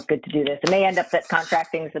think it's always good to do this. It may end up that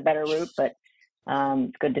contracting is a better route, but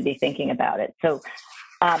it's good to be thinking about it. So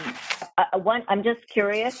I'm just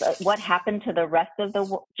curious, what happened to the rest of the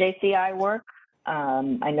JCI work?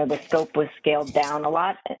 I know the scope was scaled down a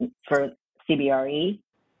lot for CBRE.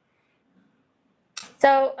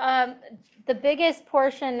 So the biggest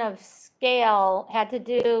portion of scale had to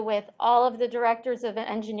do with all of the directors of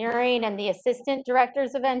engineering and the assistant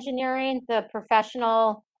directors of engineering, the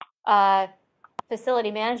professional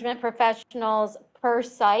facility management professionals per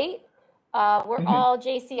site were all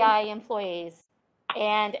JCI employees.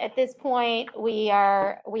 And at this point, we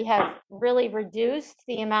have really reduced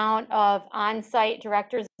the amount of on-site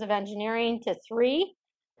directors of engineering to 3.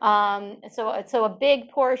 So a big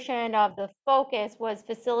portion of the focus was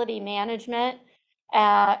facility management.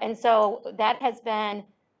 And so that has been,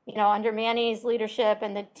 you know, under Manny's leadership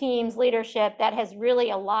and the team's leadership, that has really,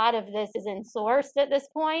 a lot of this is insourced at this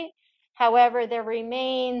point. However, there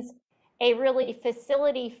remains a really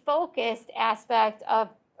facility focused aspect of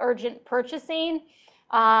urgent purchasing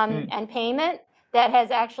and payment that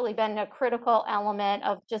has actually been a critical element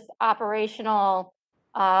of just operational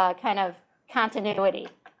kind of continuity.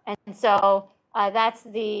 And so that's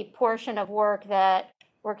the portion of work that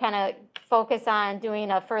we're kind of focused on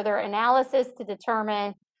doing a further analysis to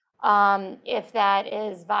determine if that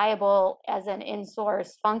is viable as an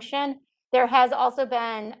in-source function. There has also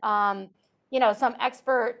been, you know, some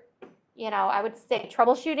expert, you know, I would say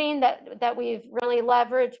troubleshooting that we've really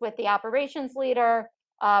leveraged with the operations leader,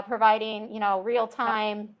 providing, you know,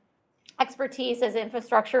 real-time expertise as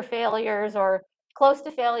infrastructure failures or close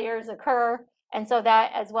to failures occur. And so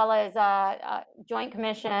that, as well as Joint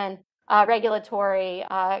Commission, regulatory,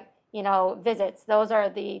 you know, visits. Those are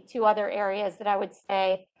the 2 other areas that I would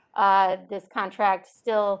say this contract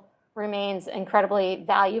still remains incredibly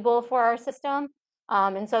valuable for our system.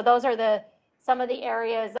 And so those are some of the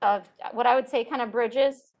areas of what I would say kind of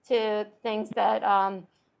bridges to things that,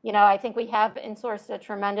 you know, I think we have insourced a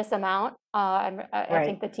tremendous amount. I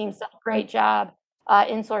think the team's done a great job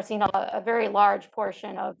insourcing a very large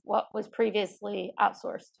portion of what was previously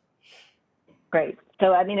outsourced. Great.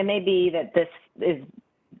 So, I mean, it may be that this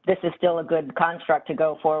is still a good construct to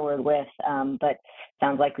go forward with, but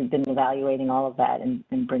sounds like we've been evaluating all of that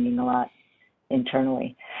and bringing a lot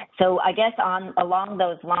internally. So I guess along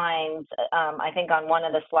those lines, I think on one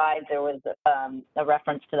of the slides there was a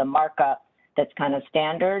reference to the markup that's kind of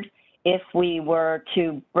standard. If we were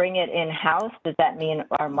to bring it in-house, does that mean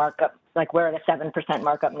our markup, like we're at a 7%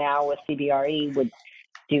 markup now with CBRE, do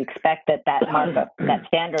you expect that markup, that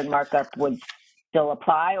standard markup would still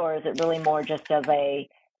apply, or is it really more just of a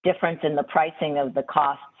difference in the pricing of the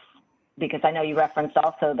costs? Because I know you referenced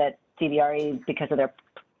also that CBRE, because of their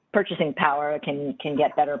purchasing power, can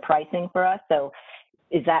get better pricing for us. So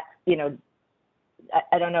is that, you know,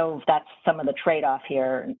 I don't know if that's some of the trade-off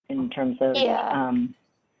here in terms of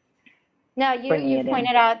No, you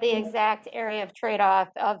pointed out the exact area of trade-off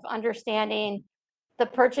of understanding the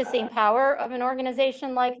purchasing power of an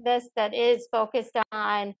organization like this that is focused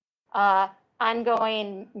on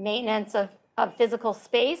ongoing maintenance of physical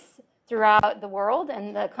space throughout the world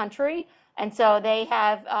and the country. And so they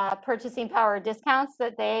have purchasing power discounts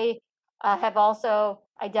that they have also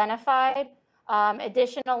identified.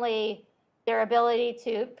 Additionally, their ability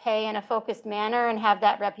to pay in a focused manner and have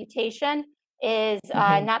that reputation is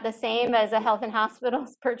not the same as a health and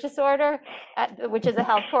hospitals purchase order, which is a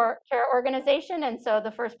healthcare organization. And so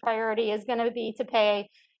the first priority is going to be to pay,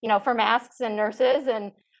 you know, for masks and nurses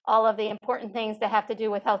and all of the important things that have to do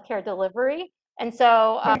with healthcare delivery. And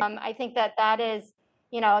so I think that is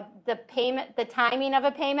the payment, the timing of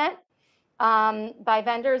a payment by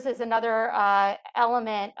vendors is another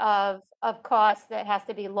element of cost that has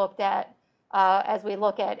to be looked at as we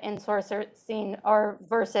look at insourcing or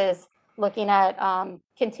versus looking at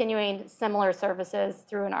continuing similar services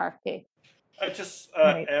through an RFP. I just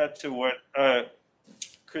add to what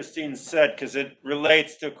Christine said, because it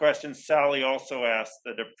relates to a question Sally also asked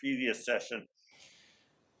at a previous session.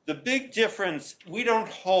 The big difference, we don't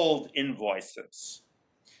hold invoices.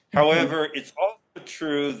 However, it's also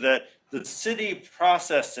true that the city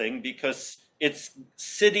processing, because it's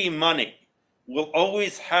city money, will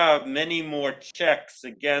always have many more checks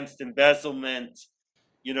against embezzlement,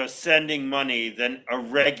 sending money than a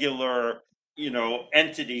regular,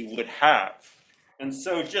 entity would have. And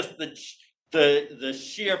so just the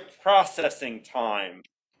sheer processing time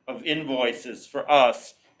of invoices for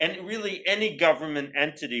us, and really any government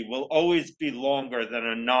entity, will always be longer than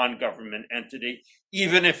a non-government entity,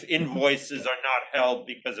 even if invoices are not held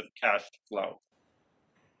because of cash flow.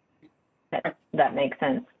 That makes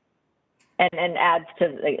sense. And adds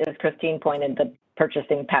to, as Christine pointed, the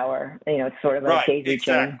purchasing power, it's sort of a daisy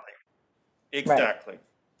chain. Exactly.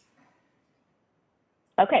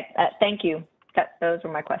 Right. Okay, thank you. Those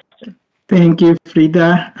were my questions. Thank you,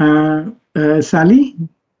 Frida. Sally?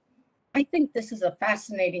 I think this is a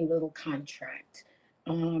fascinating little contract.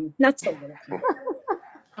 Not so little contract.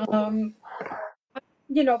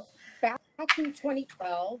 Back in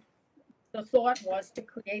 2012, the thought was to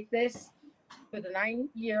create this with a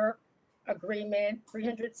 9-year agreement,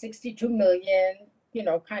 362 million,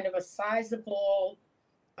 kind of a sizable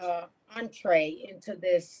entree into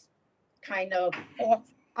this kind of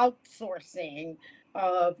outsourcing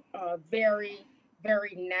of a very,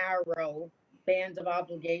 very narrow band of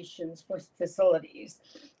obligations for facilities.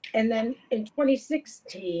 And then in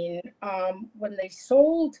 2016, when they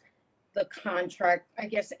sold the contract, I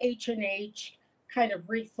guess H&H kind of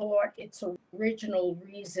rethought its original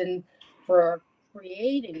reason for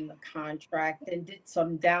creating the contract and did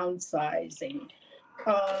some downsizing.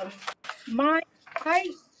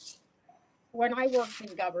 When I worked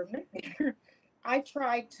in government, I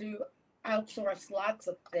tried to outsource lots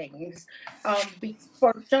of things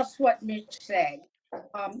for just what Mitch said.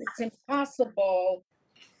 It's impossible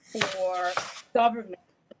for government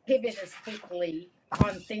to pivot as quickly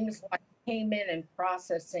on things like payment and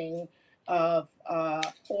processing of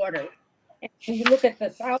orders. And when you look at the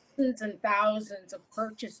thousands and thousands of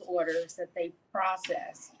purchase orders that they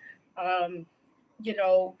process, often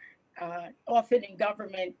in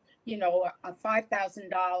government, a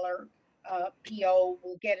 $5,000 PO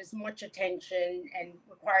will get as much attention and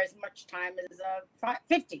require as much time as a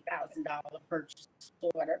 $50,000 purchase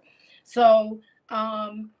order. So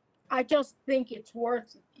I just think it's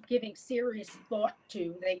worth giving serious thought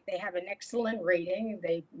to. They have an excellent rating.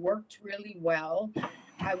 They've worked really well.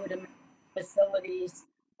 I would imagine facilities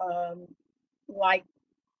like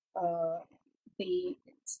the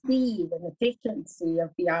speed and efficiency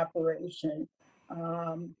of the operation.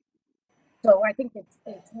 So I think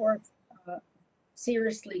it's worth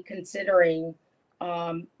seriously considering,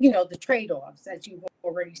 the trade-offs, as you've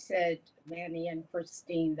already said, Manny and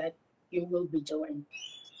Christine, that you will be doing.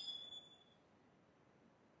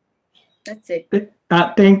 That's it.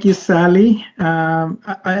 Thank you, Sally.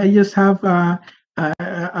 I just have a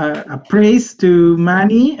praise to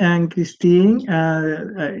Manny and Christine.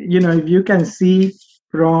 If you can see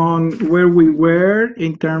from where we were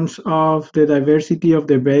in terms of the diversity of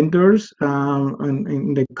the vendors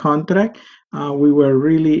in the contract, we were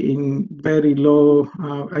really in very low,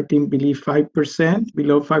 believe 5%,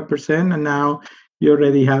 below 5%, and now you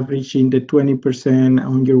already have reaching the 20%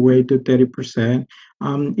 on your way to 30%.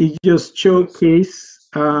 It just showcases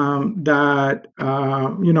that,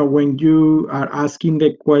 when you are asking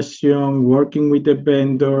the question, working with the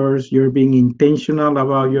vendors, you're being intentional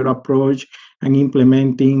about your approach and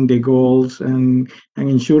implementing the goals and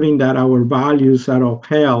ensuring that our values are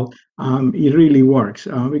upheld. It really works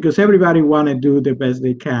because everybody want to do the best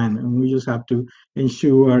they can, and we just have to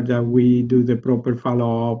ensure that we do the proper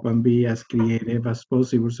follow-up and be as creative as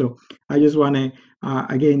possible. So I just want to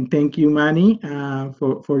again thank you, Manny,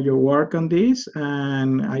 for your work on this,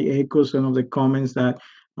 and I echo some of the comments that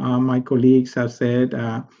my colleagues have said.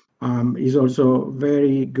 Is also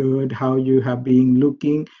very good how you have been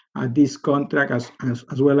looking at this contract as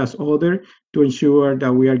well as other to ensure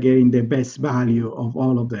that we are getting the best value of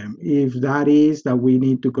all of them. If that is that we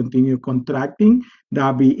need to continue contracting,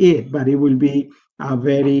 that'll be it, but it will be a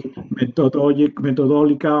very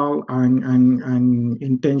methodological and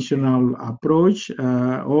intentional approach,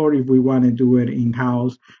 or if we want to do it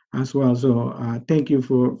in-house as well. So thank you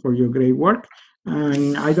for your great work.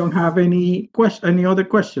 And I don't have any other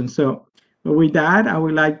questions. So with that, I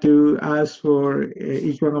would like to ask for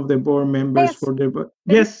each one of the board members Yes. for the,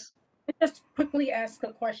 yes, Just quickly ask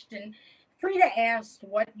a question. Frida asked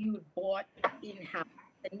what you bought in-house,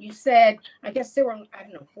 and you said, I guess there were, I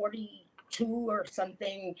don't know, 42 or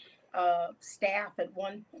something staff at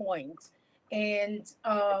one point. And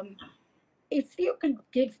if you could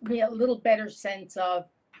give me a little better sense of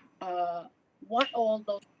what all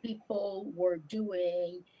those people were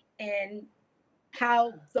doing and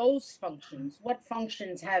how those functions, what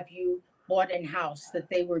functions have you bought in-house that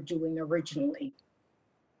they were doing originally?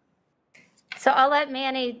 So I'll let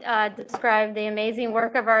Manny describe the amazing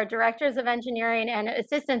work of our directors of engineering and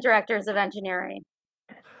assistant directors of engineering.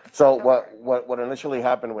 So what initially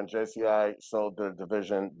happened when JCI sold the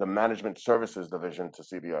division, the management services division to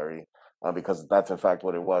CBRE, because that's in fact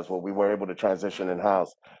what it was, what we were able to transition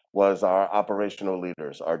in-house was our operational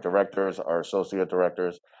leaders, our directors, our associate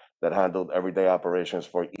directors that handled everyday operations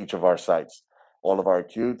for each of our sites, all of our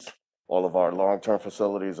acutes, all of our long-term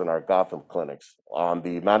facilities, and our Gotham clinics. On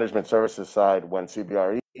the management services side, when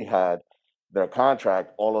CBRE had their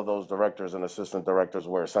contract, all of those directors and assistant directors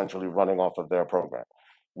were essentially running off of their program.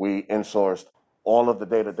 We insourced all of the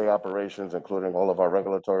day-to-day operations, including all of our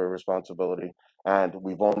regulatory responsibility, and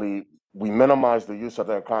we minimized the use of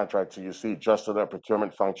their contract, so you see just to their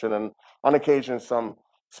procurement function, and on occasion some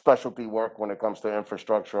specialty work when it comes to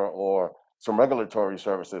infrastructure or some regulatory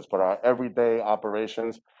services, but our everyday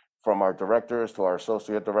operations, from our directors to our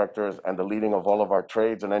associate directors and the leading of all of our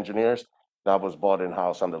trades and engineers, that was bought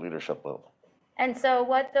in-house on the leadership level. And so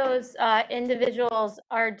what those individuals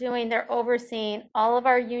are doing, they're overseeing all of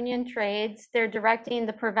our union trades. They're directing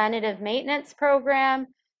the preventative maintenance program,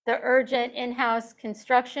 the urgent in-house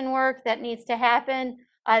construction work that needs to happen.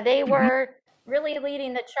 They were really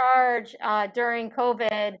leading the charge during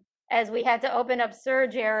COVID as we had to open up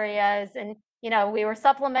surge areas, and we were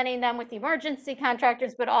supplementing them with emergency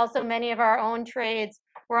contractors, but also many of our own trades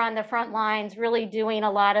were on the front lines really doing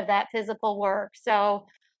a lot of that physical work. So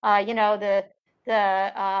the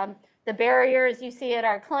barriers you see at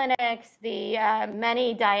our clinics, the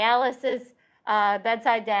many dialysis,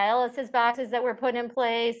 bedside dialysis boxes that were put in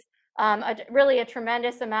place, really a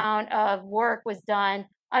tremendous amount of work was done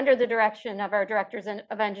under the direction of our directors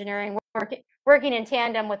of engineering, working in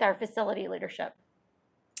tandem with our facility leadership.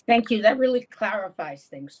 Thank you. That really clarifies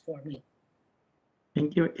things for me.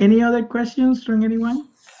 Thank you. Any other questions from anyone?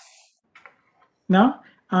 No?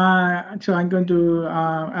 So I'm going to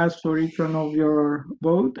ask for each one of your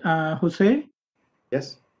vote. Jose?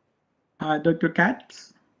 Yes. Dr.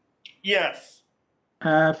 Katz? Yes.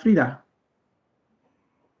 Frida?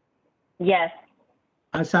 Yes.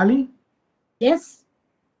 Sally? Yes.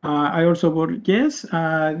 I also vote yes.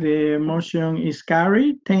 The motion is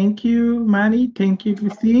carried. Thank you, Manny. Thank you,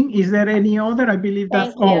 Christine. Is there any other? I believe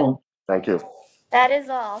that's Thank you. all. Thank you. That is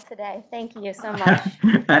all today. Thank you so much.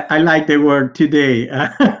 I like the word today.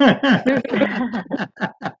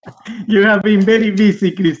 You have been very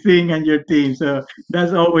busy, Christine, and your team, so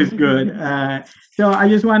that's always good. So I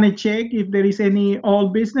just want to check if there is any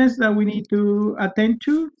old business that we need to attend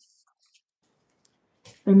to.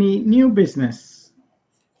 Any new business?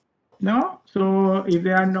 No? So if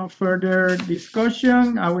there are no further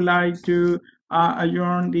discussion, I would like to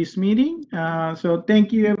adjourn this meeting. So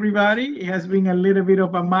thank you, everybody. It has been a little bit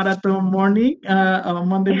of a marathon morning, on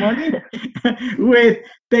Monday morning, with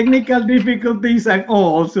technical difficulties and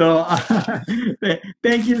all. So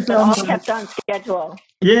thank you so All much. kept on schedule.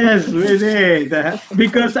 Yes, we did.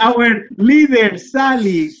 Because our leader,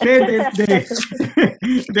 Sally, said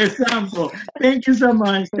the sample. Thank you so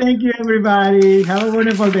much. Thank you, everybody. Have a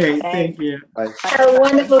wonderful day. Thank you. Bye. Have a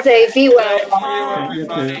wonderful day. Be well. You too.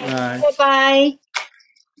 Bye. Bye-bye.